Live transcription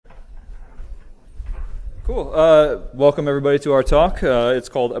Cool. Welcome everybody to our talk. It's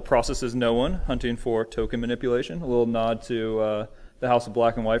called A Process is No One, Hunting for Token Manipulation. A little nod to the House of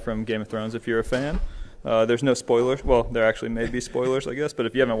Black and White from Game of Thrones if you're a fan. There's no spoilers. Well, there actually may be spoilers, I guess, but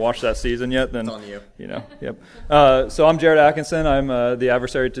if you haven't watched that season yet, then, it's on you. Yep. So I'm Jared Atkinson. I'm the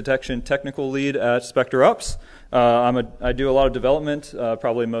Adversary Detection Technical Lead at Spectre Ops. I do a lot of development,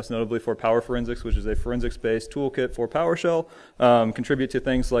 probably most notably for Power Forensics, which is a forensics-based toolkit for PowerShell. Contribute to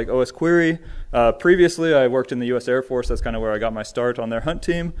things like OS Query. Previously, I worked in the U.S. Air Force. That's kind of where I got my start on their hunt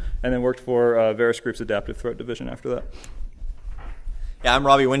team, and then worked for Various Group's Adaptive Threat Division after that. Yeah, I'm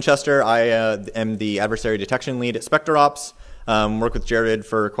Robby Winchester. I am the Adversary Detection Lead at Spectre Ops. Worked with Jared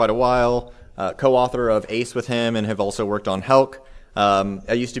for quite a while. Co-author of ACE with him, and have also worked on Helk.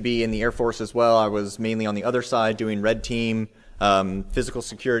 I used to be in the Air Force as well. I was mainly on the other side doing red team, physical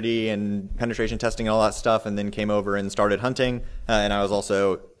security and penetration testing and all that stuff, and then came over and started hunting. And I was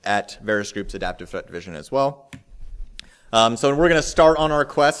also at Various Group's Adaptive Threat Division as well. So we're going to start on our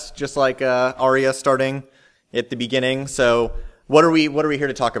quest, just like Aria starting at the beginning. So what are we here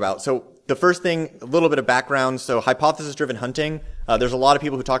to talk about? So the first thing, a little bit of background. So hypothesis-driven hunting. There's a lot of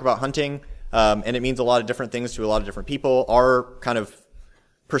people who talk about hunting. And it means a lot of different things to a lot of different people. Our kind of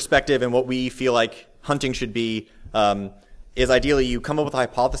perspective and what we feel like hunting should be is ideally you come up with a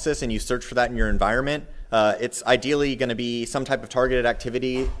hypothesis and you search for that in your environment. It's ideally going to be some type of targeted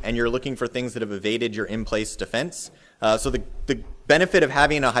activity, and you're looking for things that have evaded your in-place defense. So the benefit of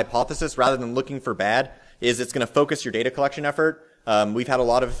having a hypothesis rather than looking for bad is it's going to focus your data collection effort. We've had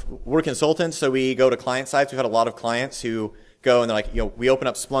we're consultants, so we go to client sites. We've had a lot of clients who go and they're like, we open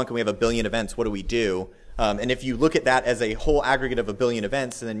up Splunk and we have 1 billion events. What do we do? And if you look at that as a whole aggregate of 1 billion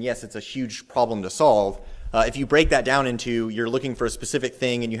events, then yes, it's a huge problem to solve. If you break that down into you're looking for a specific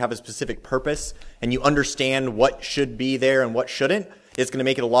thing and you have a specific purpose and you understand what should be there and what shouldn't, it's going to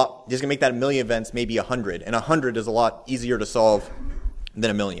make it it's going to make that 1 million events maybe 100. And 100 is a lot easier to solve than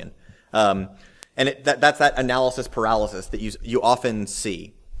 1 million. And that's that analysis paralysis that you often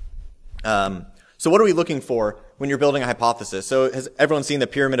see. So what are we looking for when you're building a hypothesis? So has everyone seen the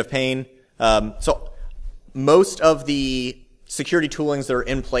pyramid of pain? So most of the security toolings that are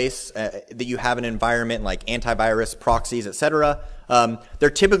in place that you have in an environment like antivirus, proxies, etc., they're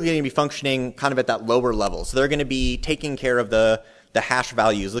typically going to be functioning kind of at that lower level. So they're going to be taking care of the hash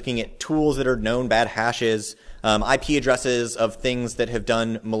values, looking at tools that are known bad hashes, IP addresses of things that have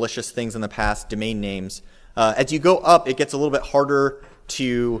done malicious things in the past, domain names. As you go up, it gets a little bit harder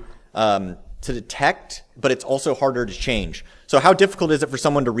to detect, but it's also harder to change. So how difficult is it for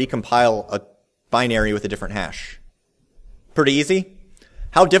someone to recompile a binary with a different hash? Pretty easy.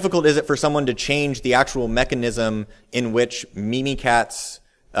 How difficult is it for someone to change the actual mechanism in which Mimikatz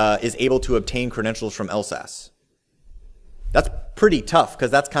is able to obtain credentials from LSAS? That's pretty tough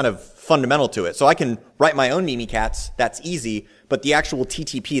because that's kind of fundamental to it. So I can write my own Mimikatz, that's easy, but the actual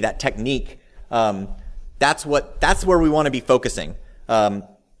TTP, that technique, that's where we want to be focusing.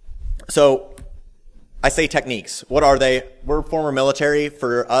 So I say techniques. What are they? We're former military.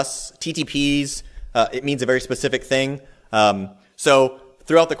 For us, TTPs, it means a very specific thing. So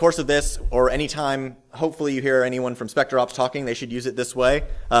throughout the course of this, or anytime, hopefully you hear anyone from Spectre Ops talking, they should use it this way.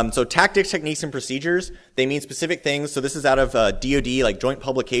 So tactics, techniques, and procedures, they mean specific things. So this is out of DoD, like joint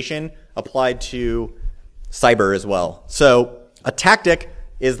publication, applied to cyber as well. So a tactic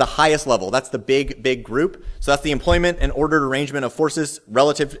is the highest level. That's the big group. So that's the employment and ordered arrangement of forces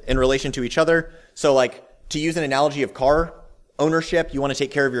relative in relation to each other. So like to use an analogy of car ownership, you want to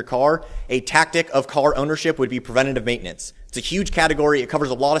take care of your car. A tactic of car ownership would be preventative maintenance. It's a huge category. It covers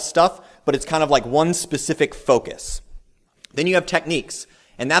a lot of stuff, but it's kind of like one specific focus. Then you have techniques,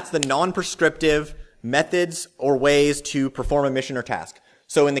 and that's the non-prescriptive methods or ways to perform a mission or task.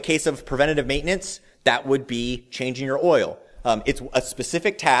 So in the case of preventative maintenance, that would be changing your oil. It's a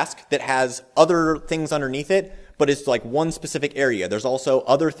specific task that has other things underneath it, but it's like one specific area. There's also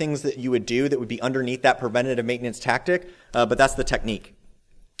other things that you would do that would be underneath that preventative maintenance tactic, but that's the technique.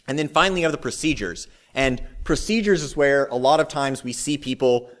 And then finally you have the procedures. And procedures is where a lot of times we see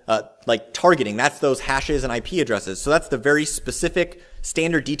people like targeting. That's those hashes and IP addresses. So that's the very specific,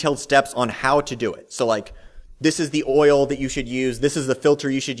 standard, detailed steps on how to do it. So like, this is the oil that you should use. This is the filter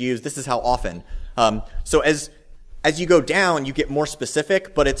you should use. This is how often. So as you go down, you get more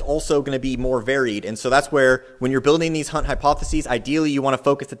specific, but it's also going to be more varied. And so that's where, when you're building these hunt hypotheses, ideally you want to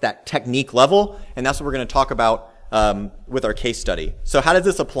focus at that technique level. And that's what we're going to talk about with our case study. So how does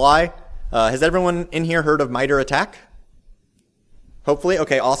this apply? Has everyone in here heard of MITRE ATT&CK? Hopefully.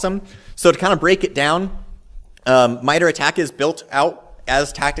 Okay, awesome. So to kind of break it down, MITRE ATT&CK is built out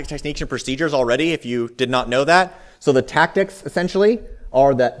as tactics, techniques, and procedures already, if you did not know that. So the tactics, essentially,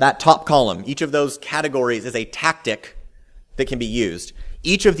 are that top column. Each of those categories is a tactic that can be used.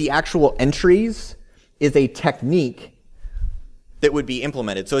 Each of the actual entries is a technique that would be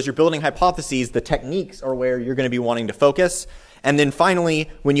implemented. So as you're building hypotheses, the techniques are where you're going to be wanting to focus. And then finally,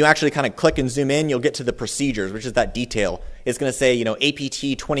 when you actually kind of click and zoom in, you'll get to the procedures, which is that detail. It's going to say,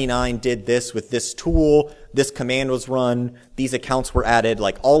 APT 29 did this with this tool, this command was run, these accounts were added,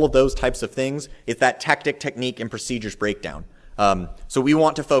 like all of those types of things. It's that tactic, technique, and procedures breakdown. So we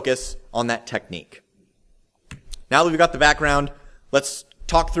want to focus on that technique. Now that we've got the background, let's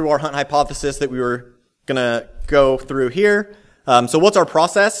talk through our hunt hypothesis that we were going to go through here. So what's our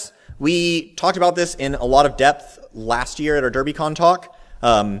process? We talked about this in a lot of depth last year at our Derbycon talk,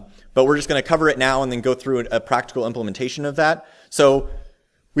 but we're just going to cover it now and then go through a practical implementation of that. So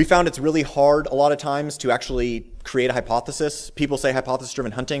we found it's really hard a lot of times to actually create a hypothesis. People say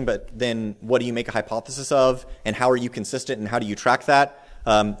hypothesis-driven hunting, but then what do you make a hypothesis of, and how are you consistent, and how do you track that?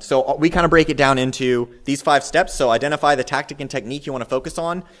 So we kind of break it down into these 5 steps. So identify the tactic and technique you want to focus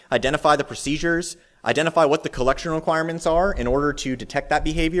on, identify the procedures, identify what the collection requirements are in order to detect that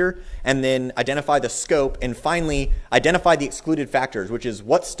behavior, and then identify the scope, and finally identify the excluded factors, which is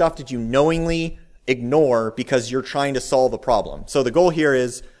what stuff did you knowingly ignore because you're trying to solve a problem. So the goal here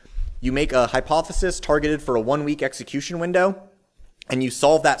is you make a hypothesis targeted for a 1-week execution window, and you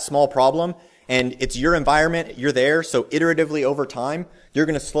solve that small problem, and it's your environment, you're there, so iteratively over time, you're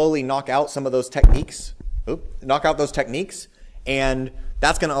going to slowly knock out some of those techniques, and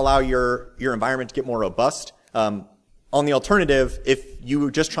that's going to allow your environment to get more robust. On the alternative, if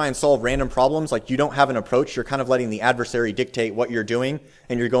you just try and solve random problems, like you don't have an approach, you're kind of letting the adversary dictate what you're doing,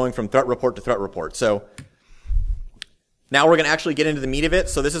 and you're going from threat report to threat report. So now we're going to actually get into the meat of it.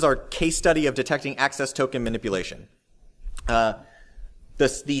 So this is our case study of detecting access token manipulation.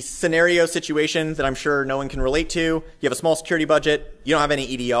 The scenario situation that I'm sure no one can relate to, you have a small security budget, you don't have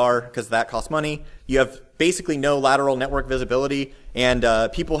any EDR because that costs money, you have basically no lateral network visibility, and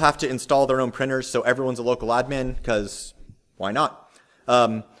people have to install their own printers, so everyone's a local admin, because why not?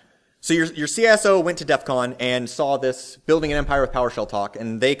 So your CSO went to DEF CON and saw this building an empire with PowerShell talk,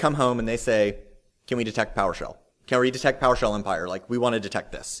 and they come home and they say, can we detect PowerShell? Can we detect PowerShell Empire? Like, we want to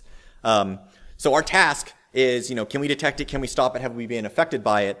detect this. So our task is, can we detect it? Can we stop it? Have we been affected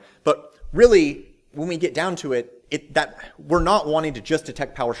by it? But really, when we get down to it, we're not wanting to just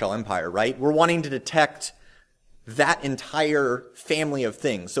detect PowerShell Empire, right? We're wanting to detect that entire family of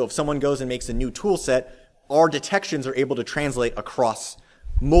things. So if someone goes and makes a new tool set, our detections are able to translate across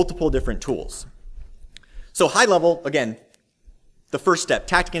multiple different tools. So high level, again, the first step,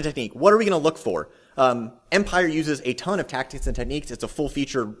 tactic and technique. What are we going to look for? Empire uses a ton of tactics and techniques. It's a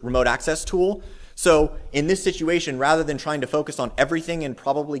full-featured remote access tool. So in this situation, rather than trying to focus on everything and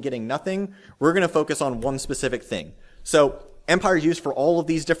probably getting nothing, we're going to focus on one specific thing. So Empire is used for all of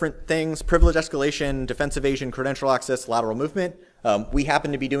these different things: privilege escalation, defense evasion, credential access, lateral movement. We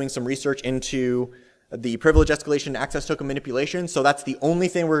happen to be doing some research into the privilege escalation, access token manipulation. So that's the only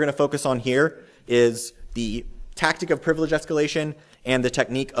thing we're going to focus on here, is the tactic of privilege escalation and the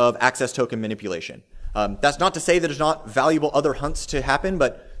technique of access token manipulation. That's not to say that there's not valuable other hunts to happen,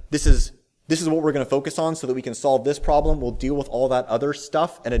 but this is what we're going to focus on so that we can solve this problem. We'll deal with all that other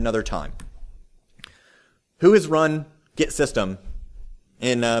stuff at another time. Who has run Git system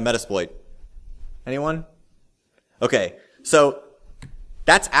in Metasploit? Anyone? Okay, so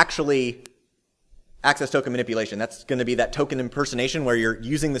that's actually access token manipulation. That's going to be that token impersonation where you're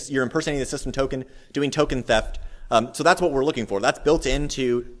impersonating the system token, doing token theft. So that's what we're looking for. That's built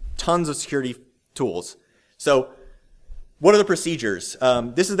into tons of security tools. So what are the procedures?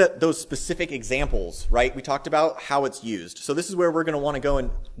 This is those specific examples, right? We talked about how it's used. So this is where we're going to want to go and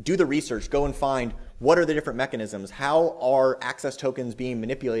do the research, go and find what are the different mechanisms, how are access tokens being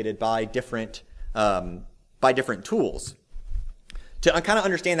manipulated by different tools. To kind of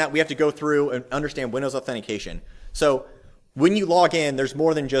understand that, we have to go through and understand Windows authentication. So when you log in, there's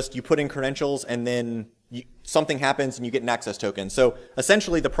more than just you put in credentials and then something happens and you get an access token. So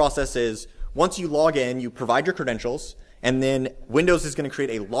essentially the process is, once you log in, you provide your credentials, and then Windows is going to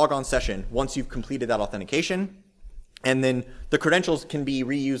create a logon session once you've completed that authentication. And then the credentials can be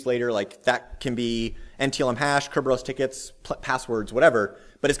reused later, like that can be NTLM hash, Kerberos tickets, passwords, whatever,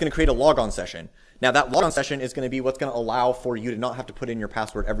 but it's going to create a logon session. Now that logon session is going to be what's going to allow for you to not have to put in your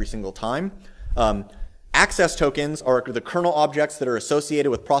password every single time. Access tokens are the kernel objects that are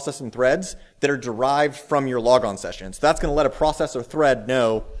associated with process and threads that are derived from your logon session. So that's going to let a process or thread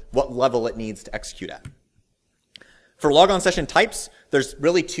know what level it needs to execute at. For logon session types, there's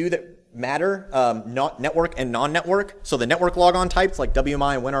really two that matter, network and non-network. So the network logon types like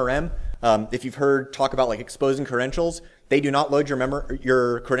WMI and WinRM, if you've heard talk about like exposing credentials, they do not load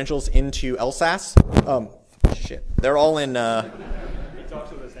your credentials into LSASS. Shit, they're all in. I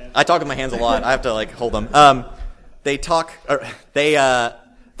talk with my hands a lot. I have to like hold them. They're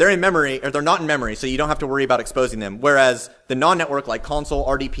in memory, or they're not in memory, so you don't have to worry about exposing them. Whereas the non-network, like console,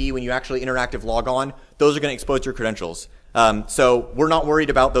 RDP, when you actually interactive log on, those are going to expose your credentials. So we're not worried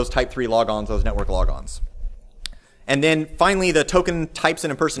about those type 3 logons, those network logons. And then finally, the token types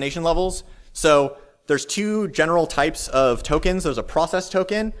and impersonation levels. So there's 2 general types of tokens. There's a process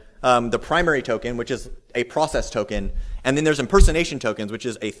token, the primary token, which is a process token, and then there's impersonation tokens, which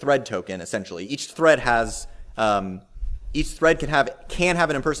is a thread token, essentially. Each thread can have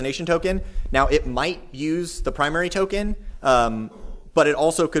an impersonation token. Now, it might use the primary token, but it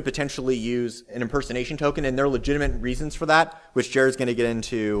also could potentially use an impersonation token, and there are legitimate reasons for that, which Jared's going to get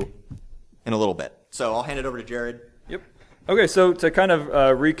into in a little bit. So I'll hand it over to Jared. Yep. Okay, so to kind of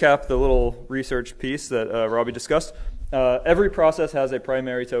recap the little research piece that Robby discussed, every process has a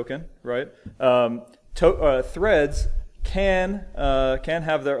primary token, right? Threads can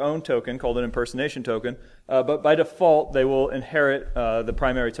have their own token called an impersonation token, but by default they will inherit the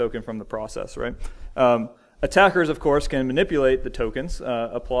primary token from the process, right? Attackers, of course, can manipulate the tokens,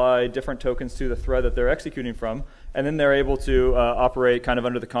 apply different tokens to the thread that they're executing from, and then they're able to operate kind of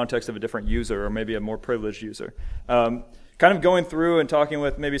under the context of a different user or maybe a more privileged user. Kind of going through and talking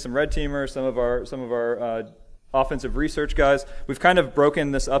with maybe some red teamers, some of our offensive research guys, we've kind of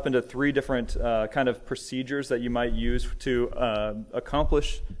broken this up into 3 different kind of procedures that you might use to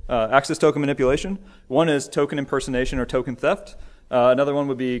accomplish access token manipulation. One is token impersonation or token theft. Another one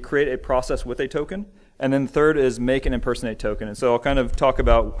would be create a process with a token. And then third is make and impersonate token. And so I'll kind of talk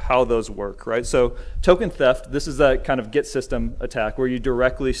about how those work, right? So token theft, this is that kind of get system attack where you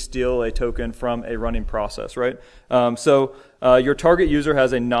directly steal a token from a running process, right? Your target user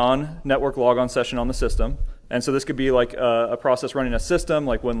has a non-network logon session on the system. And so this could be like a process running a system,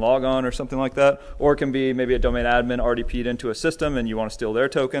 like WinLogon or something like that. Or it can be maybe a domain admin RDP'd into a system and you want to steal their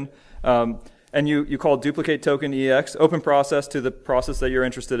token. And you call duplicate token EX, open process to the process that you're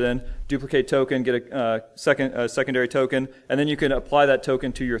interested in, duplicate token, get a secondary token, and then you can apply that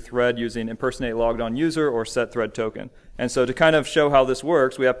token to your thread using impersonate logged on user or set thread token. And so to kind of show how this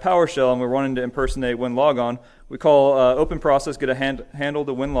works, we have PowerShell and we're wanting to impersonate WinLogon. We call open process, get a handle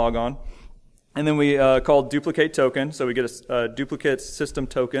to WinLogon, and then we call duplicate token, so we get a duplicate system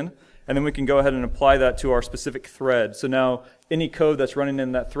token, and then we can go ahead and apply that to our specific thread. So now any code that's running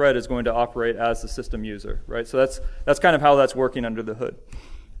in that thread is going to operate as the system user, right? So that's kind of how that's working under the hood.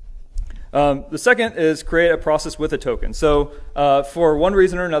 The second is create a process with a token. So for one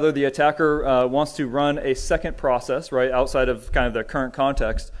reason or another, the attacker wants to run a second process, right, outside of kind of their current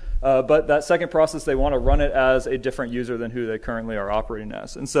context. But that second process, they want to run it as a different user than who they currently are operating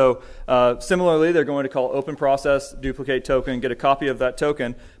as. And so similarly, they're going to call open process, duplicate token, get a copy of that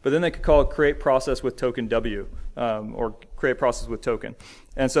token, but then they could call create process with token W, or create process with token.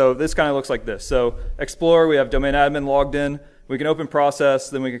 And so this kind of looks like this. So explore, we have domain admin logged in. We can open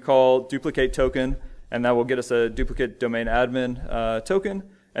process, then we can call duplicate token, and that will get us a duplicate domain admin token.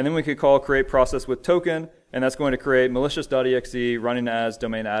 And then we could call create process with token, and that's going to create malicious.exe running as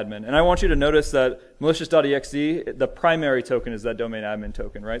domain admin. And I want you to notice that malicious.exe, the primary token is that domain admin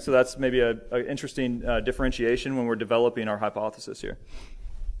token, right? So that's maybe an interesting differentiation when we're developing our hypothesis here.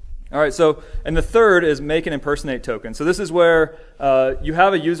 All right, so, and the third is make and impersonate token. So this is where you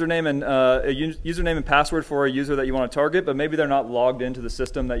have a username and password for a user that you want to target, but maybe they're not logged into the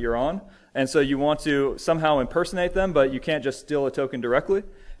system that you're on. And so you want to somehow impersonate them, but you can't just steal a token directly.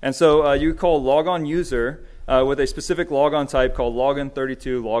 And so you call logon user with a specific logon type called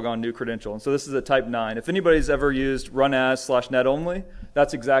login32 logon new credential. And so this is a type 9. If anybody's ever used run as /net only,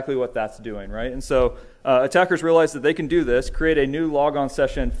 that's exactly what that's doing, right? And so attackers realize that they can do this, create a new logon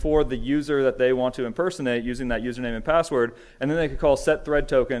session for the user that they want to impersonate using that username and password, and then they could call set thread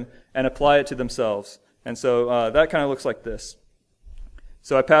token and apply it to themselves. And so that kind of looks like this.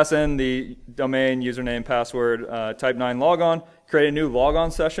 So I pass in the domain, username, password, type 9 logon, create a new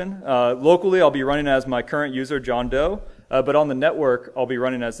logon session. Locally, I'll be running as my current user, John Doe, but on the network, I'll be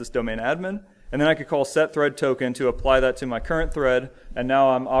running as this domain admin. And then I could call set thread token to apply that to my current thread, and now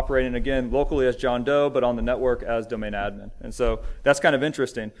I'm operating again locally as John Doe, but on the network as domain admin. And so that's kind of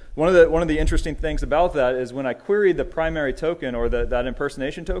interesting. One of the interesting things about that is when I query the primary token or that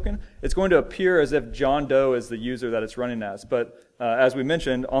impersonation token, it's going to appear as if John Doe is the user that it's running as. But as we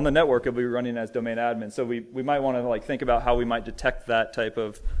mentioned, on the network it'll be running as domain admin. So we might want to think about how we might detect that type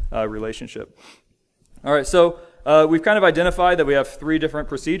of relationship. All right, so we've kind of identified that we have 3 different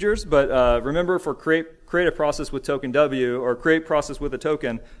procedures, but remember for create a process with token W or create process with a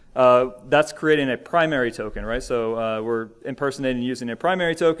token, that's creating a primary token, right? So we're impersonating using a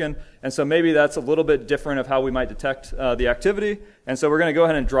primary token, and so maybe that's a little bit different of how we might detect the activity, and so we're going to go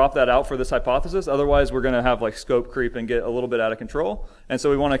ahead and drop that out for this hypothesis. Otherwise, we're going to have like scope creep and get a little bit out of control, and so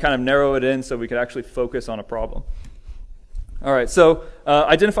we want to kind of narrow it in so we can actually focus on a problem. All right, so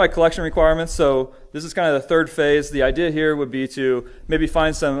identify collection requirements. So this is kind of the third phase. The idea here would be to maybe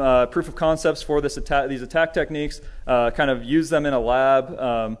find some proof of concepts for these attack techniques, kind of use them in a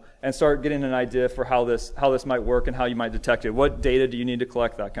lab, and start getting an idea for how this might work and how you might detect it. What data do you need to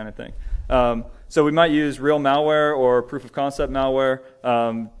collect, that kind of thing. So we might use real malware or proof of concept malware,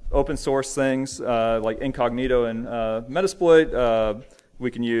 open source things like Incognito and Metasploit. We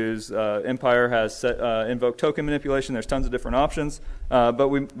can use, Empire has invoke token manipulation. There's tons of different options, but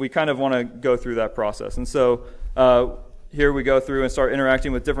we kind of want to go through that process. And so here we go through and start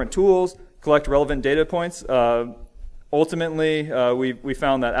interacting with different tools, collect relevant data points. Ultimately, we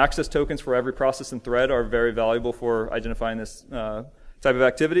found that access tokens for every process and thread are very valuable for identifying this type of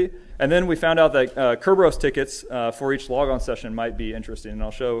activity. And then we found out that Kerberos tickets for each logon session might be interesting, and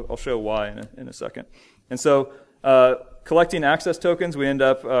I'll show why in a second. And so collecting access tokens, we end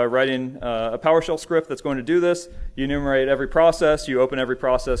up writing a PowerShell script that's going to do this. You enumerate every process, you open every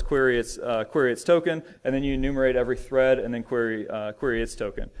process, query its token, and then you enumerate every thread and then query its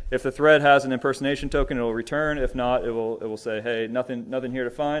token. If the thread has an impersonation token, it will return. If not, it will say, hey, nothing here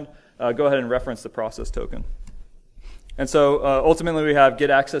to find. Go ahead and reference the process token. And so ultimately we have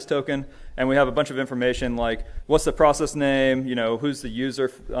get access token, and we have a bunch of information like what's the process name, who's the user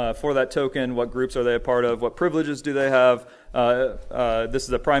for that token, what groups are they a part of, what privileges do they have, this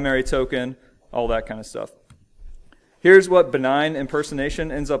is a primary token, all that kind of stuff. Here's what benign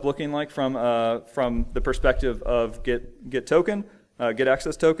impersonation ends up looking like from the perspective of get token. Get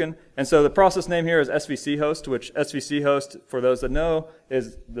access token. And so the process name here is SVC host, which SVC host, for those that know,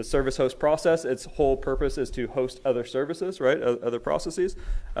 is the service host process. Its whole purpose is to host other services, right, other processes.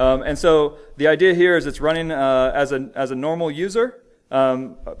 And so the idea here is it's running as a normal user,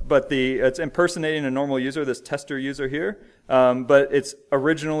 but it's impersonating a normal user, this tester user here. But it's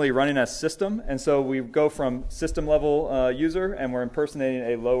originally running as system, and so we go from system level user, and we're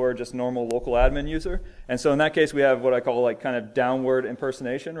impersonating a lower, just normal local admin user. And so in that case, we have what I call like kind of downward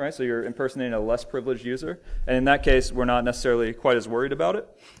impersonation, right? So you're impersonating a less privileged user, and in that case, we're not necessarily quite as worried about it.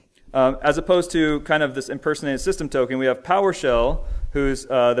 As opposed to kind of this impersonated system token, we have PowerShell, who's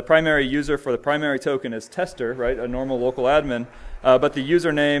the primary user for the primary token is tester, right? A normal local admin. But the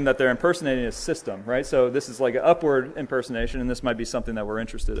username that they're impersonating is system, right? So this is like an upward impersonation, and this might be something that we're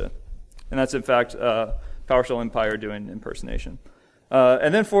interested in. And that's, in fact, PowerShell Empire doing impersonation.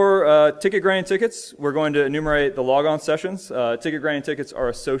 And then for ticket granting tickets, we're going to enumerate the logon sessions. Ticket granting tickets are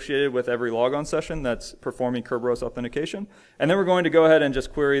associated with every logon session that's performing Kerberos authentication. And then we're going to go ahead and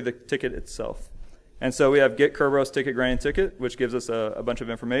just query the ticket itself. And so we have get Kerberos ticket granting ticket, which gives us a bunch of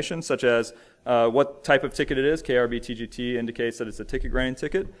information, such as what type of ticket it is. KRB TGT indicates that it's a ticket granting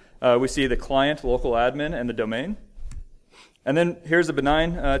ticket. We see the client, local admin, and the domain. And then here's a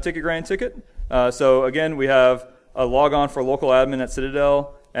benign ticket granting ticket. So again, we have a logon for local admin at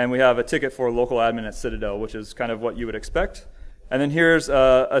Citadel, and we have a ticket for local admin at Citadel, which is kind of what you would expect. And then here's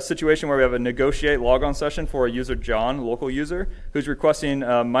a situation where we have a negotiate logon session for a user John, local user, who's requesting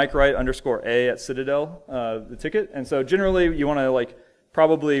MikeWright_A at Citadel, the ticket. And so generally you want to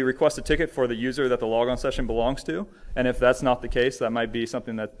probably request a ticket for the user that the logon session belongs to. And if that's not the case, that might be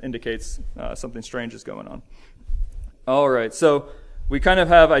something that indicates something strange is going on. All right, so we kind of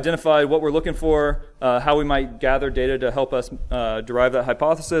have identified what we're looking for, how we might gather data to help us derive that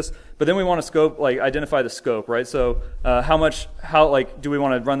hypothesis. But then we want to identify the scope, right? So how do we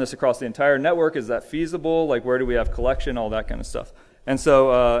want to run this across the entire network? Is that feasible? Where do we have collection? All that kind of stuff. And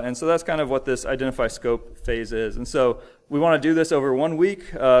so that's kind of what this identify scope phase is. And so we want to do this over 1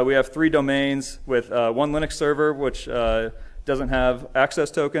 week. We have 3 domains with 1 Linux server, which doesn't have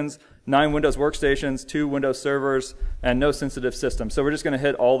access tokens, 9 Windows workstations, 2 Windows servers, and no sensitive systems. So we're just going to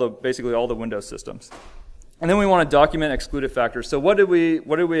hit basically all the Windows systems. And then we want to document excluded factors. So what did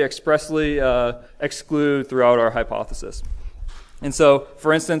we expressly exclude throughout our hypothesis? And so,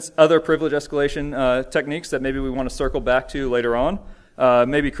 for instance, other privilege escalation techniques that maybe we want to circle back to later on,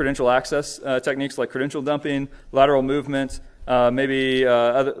 maybe credential access techniques like credential dumping, lateral movement.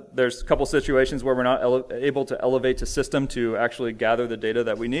 There's a couple situations where we're not able to elevate to system to actually gather the data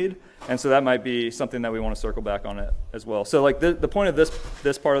that we need, and so that might be something that we want to circle back on it as well. So the point of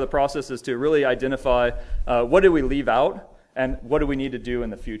this part of the process is to really identify what did we leave out and what do we need to do in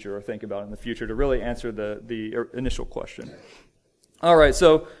the future or think about in the future to really answer the initial question. All right,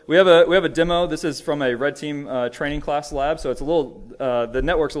 so we have a demo. This is from a red team training class lab, so it's a little the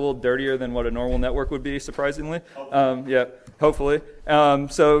network's a little dirtier than what a normal network would be, surprisingly. Yeah, hopefully.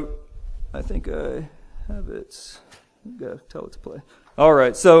 So I think I have it. I'm gonna tell it to play. All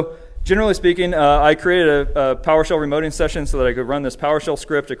right, so generally speaking, I created a PowerShell remoting session so that I could run this PowerShell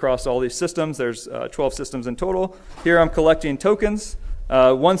script across all these systems. There's 12 systems in total. Here I'm collecting tokens.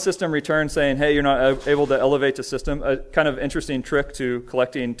 One system returns saying, hey, you're not able to elevate to system. A kind of interesting trick to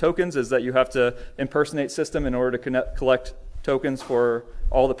collecting tokens is that you have to impersonate system in order to collect tokens for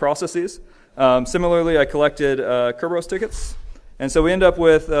all the processes. Similarly, I collected Kerberos tickets. And so we end up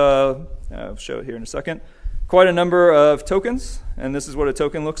with, I'll show it here in a second, quite a number of tokens. And this is what a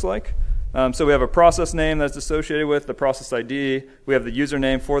token looks like. So we have a process name that's associated with the process ID. We have the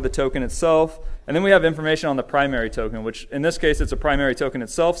username for the token itself. And then we have information on the primary token, which in this case, it's a primary token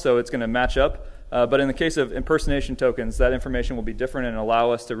itself, so it's going to match up. But in the case of impersonation tokens, that information will be different and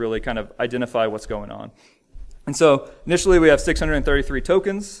allow us to really kind of identify what's going on. And so initially, we have 633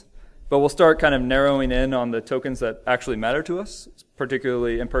 tokens, but we'll start kind of narrowing in on the tokens that actually matter to us,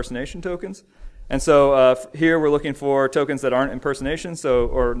 particularly impersonation tokens. And so here we're looking for tokens that aren't impersonation,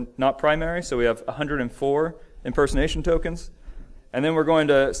 or not primary. So we have 104 impersonation tokens. And then we're going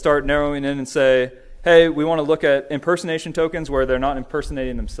to start narrowing in and say, hey, we want to look at impersonation tokens where they're not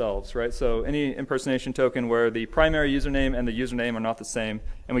impersonating themselves, right? So any impersonation token where the primary username and the username are not the same,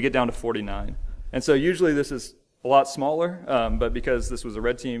 and we get down to 49. And so usually this is a lot smaller, but because this was a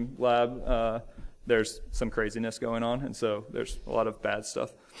red team lab, there's some craziness going on, and so there's a lot of bad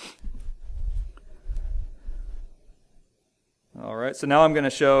stuff. All right, so now I'm going to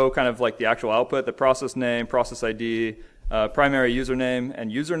show kind of like the actual output, the process name, process ID, primary username and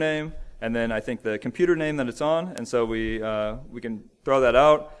username, and then I think the computer name that it's on, and so we can throw that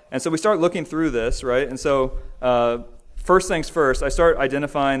out. And so we start looking through this, right? And so first things first, I start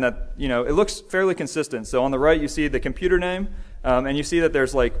identifying that, it looks fairly consistent. So on the right, you see the computer name, and you see that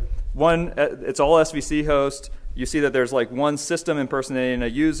there's like one, it's all SVC host. You see that there's like one system impersonating a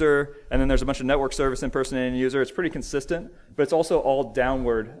user, and then there's a bunch of network service impersonating a user. It's pretty consistent, but it's also all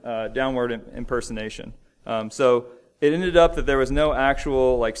downward impersonation. So it ended up that there was no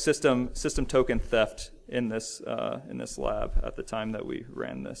actual like system token theft in this lab at the time that we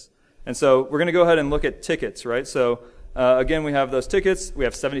ran this. And so we're going to go ahead and look at tickets, right? So again, we have those tickets. We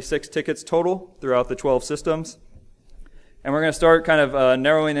have 76 tickets total throughout the 12 systems. And we're going to start kind of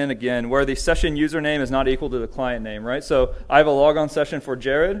narrowing in again where the session username is not equal to the client name, right? So I have a logon session for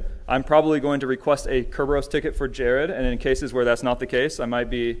Jared. I'm probably going to request a Kerberos ticket for Jared. And in cases where that's not the case, I might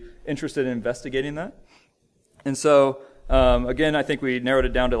be interested in investigating that. And so, again, I think we narrowed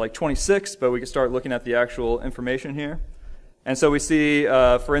it down to like 26, but we can start looking at the actual information here. And so we see,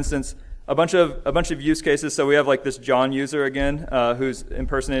 for instance, a bunch of use cases. So we have like this John user again, who's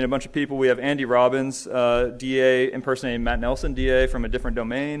impersonating a bunch of people. We have Andy Robbins, DA, impersonating Matt Nelson, DA, from a different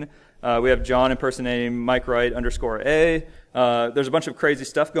domain. We have John impersonating Mike Wright _A. There's a bunch of crazy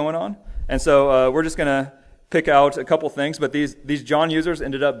stuff going on. And so we're just going to pick out a couple things. But these John users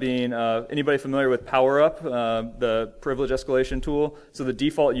ended up being, anybody familiar with PowerUp, the privilege escalation tool? So the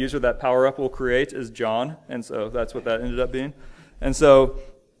default user that PowerUp will create is John. And so that's what that ended up being. And so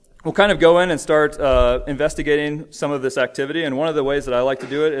we'll kind of go in and start investigating some of this activity. And one of the ways that I like to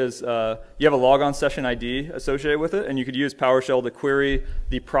do it is you have a logon session ID associated with it, and you could use PowerShell to query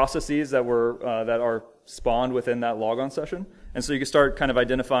the processes that are spawned within that logon session. And so you can start kind of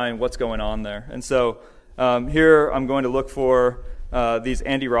identifying what's going on there. And so here I'm going to look for these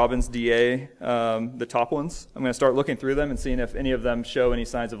Andy Robbins DA, the top ones. I'm going to start looking through them and seeing if any of them show any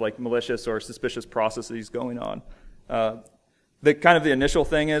signs of like malicious or suspicious processes going on. The initial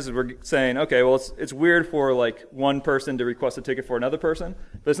thing is we're saying, okay, well, it's weird for like one person to request a ticket for another person,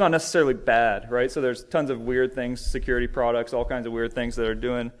 but it's not necessarily bad, right? So there's tons of weird things, security products, all kinds of weird things that are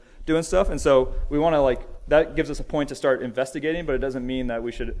doing stuff. And so we want to that gives us a point to start investigating, but it doesn't mean that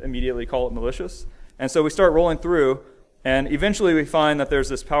we should immediately call it malicious. And so we start rolling through, and eventually we find that there's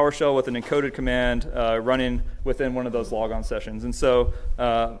this PowerShell with an encoded command running within one of those logon sessions. And so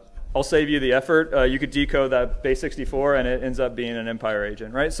I'll save you the effort. You could decode that base64, and it ends up being an Empire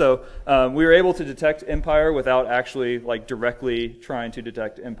agent, right? So we were able to detect Empire without actually directly trying to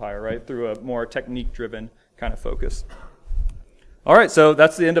detect Empire, right? Through a more technique-driven kind of focus. All right, so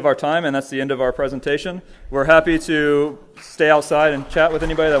that's the end of our time, and that's the end of our presentation. We're happy to stay outside and chat with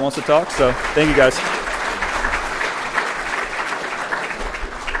anybody that wants to talk. So thank you, guys.